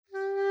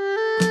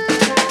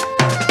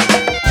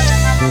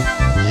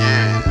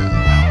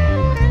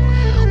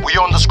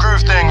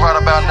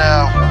about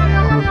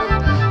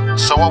now.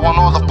 So I want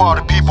all the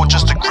party people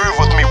just to groove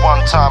with me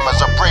one time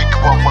as I break you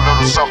off a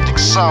little something,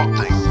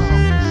 something.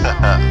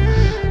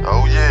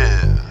 Oh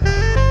yeah.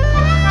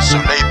 So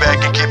lay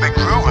back and keep it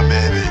grooving,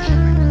 baby.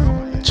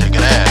 Check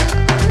it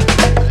out.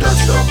 Don't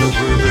stop the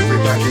groove,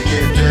 everybody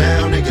get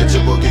down and get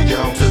your boogie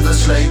on to the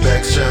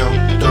LAYBAQ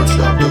sound. Don't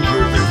stop the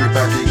groove,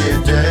 everybody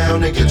get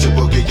down and get your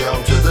boogie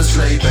on to the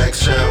LAYBAQ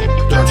sound.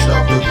 Don't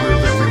stop the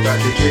groove,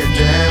 everybody get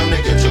down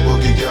and get your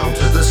boogie on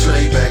to the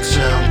LAYBAQ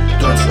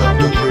sound. Don't stop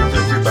the groove,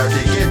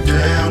 everybody get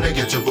down and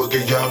get your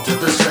boogie on to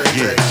the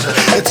LAYBAQ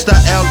sound. It's the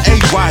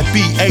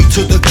LAYBA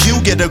to the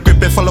Q. Get a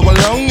grip and follow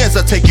along as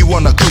I take you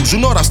on a cruise. You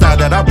know the style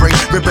that I bring,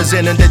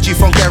 representing the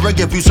G-Funk era.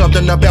 Give you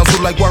something to bounce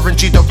to like Warren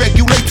G, the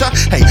regulator.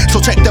 Hey, so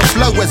check the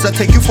flow as I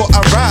take you for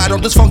a ride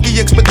on this funky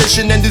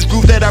expedition and this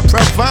groove that I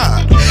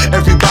provide.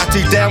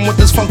 Everybody down with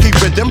this funky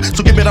rhythm,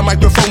 so give me the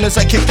microphone as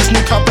I kick this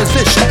new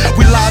composition.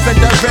 We live and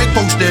direct,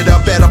 posted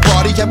up at a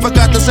party. Have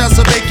forgot the sounds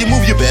to make you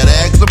move, you better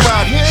ask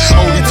somebody.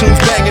 Only tunes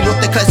banging with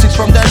the classics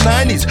from the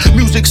 90s.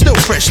 Music still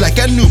fresh like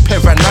a new pair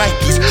of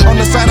Nikes. On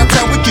the side of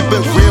town we keep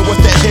it real with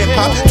the hip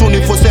hop,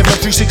 24/7,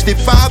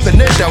 365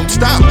 and it don't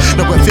stop.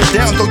 Now if you're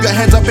down, throw your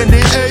hands up in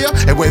the air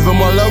and wave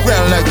them all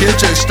around like you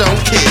just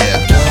don't care.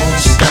 Don't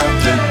stop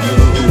the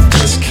groove,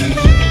 just keep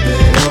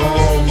it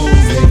on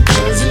moving,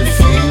 cause it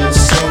feels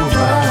so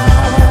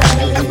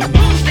right.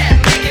 Who's that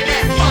making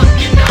that funk,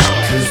 you know?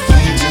 Cause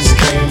we just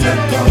came to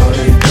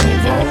party,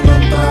 don't wanna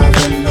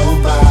bother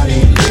nobody.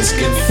 Let's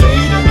get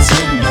faded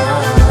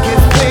tonight.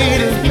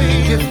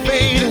 Get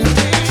faded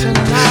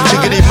tonight.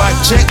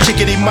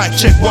 Chickity mic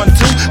check 1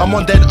 2. I'm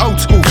on that old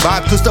school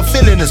vibe cause the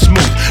feeling is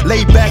smooth.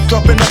 Laid back,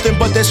 dropping nothing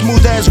but that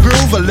smooth ass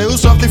groove. A little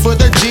something for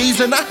the G's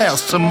in the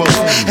house to move.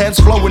 Hands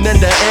flowing in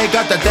the air,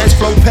 got the dance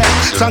flow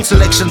packed. Song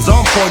selections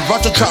on point,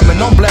 Roger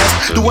Troutman on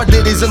blast. Do what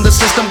ditties in the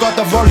system, got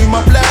the volume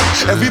up loud.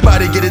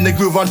 Everybody get in the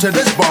groove onto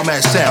this bomb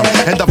ass sound.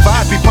 And the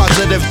vibe be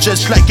positive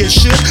just like it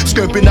should.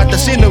 Scoping out the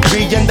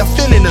scenery and the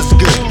feeling is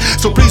good.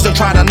 So please don't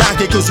try to knock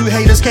it cause you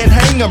haters can't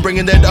hang. I'm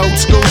bringing that old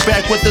school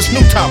back with this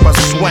new type of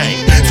swing.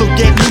 So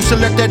get loose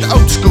and let that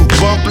old school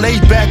bump. Lay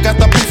back, got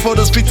the beat for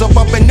the streets up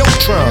in your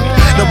trunk.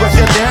 Now if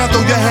you're down,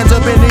 throw your hands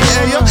up in the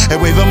air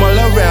and wave them all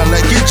around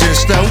like you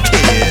just don't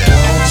care.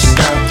 Don't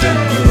stop the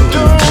groove,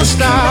 Don't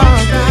stop,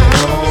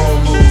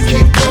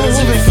 keep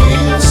moving, it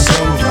feels so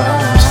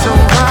right. so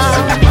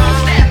high.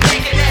 Who's that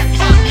making that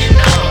funk, you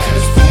know?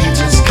 Cause we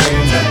just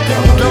came to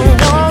party, Don't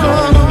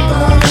wanna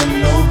bother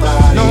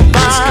nobody.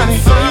 Let's get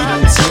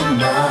faded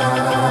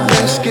tonight.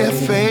 Let's get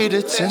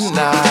faded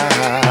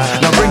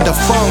tonight. Now bring the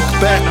funk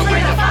back.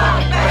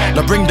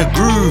 Now bring the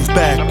groove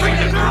back.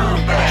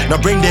 Now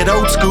bring that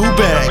old school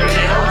back.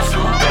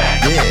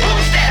 Yeah.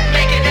 Who's that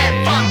making that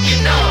funk, you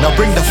know? Now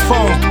bring the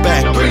funk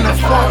back. Bring the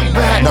funk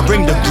back, Now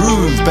bring the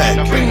groove back.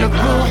 bring the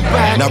groove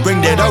back, Now bring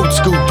that old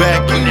school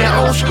back. bring that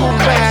old school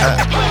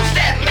back. Who's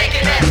that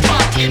making that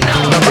funk, you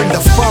know? Now bring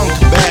the funk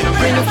back.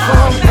 Bring the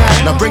funk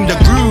back, Now bring the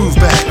groove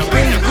back.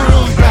 bring the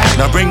groove back,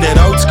 Now bring that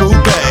old school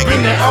back.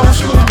 bring that old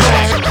school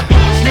back.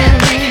 Who's that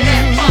making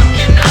that funk,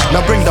 you know?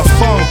 Now bring the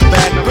funk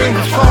back. Bring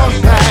the funk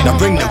back, Now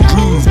bring the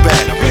groove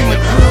back. bring the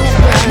groove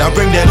back, Now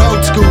bring that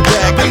old school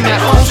back. bring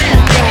that old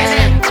school back.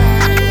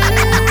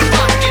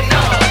 Funk, you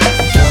know?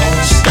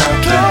 Don't stop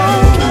the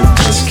groove,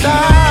 just keep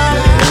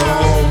it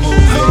on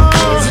moving,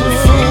 cause it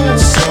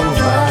feels so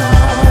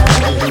right.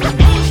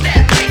 Who's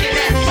that making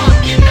that funk,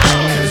 you know?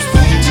 Cause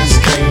we just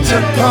came to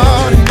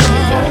party,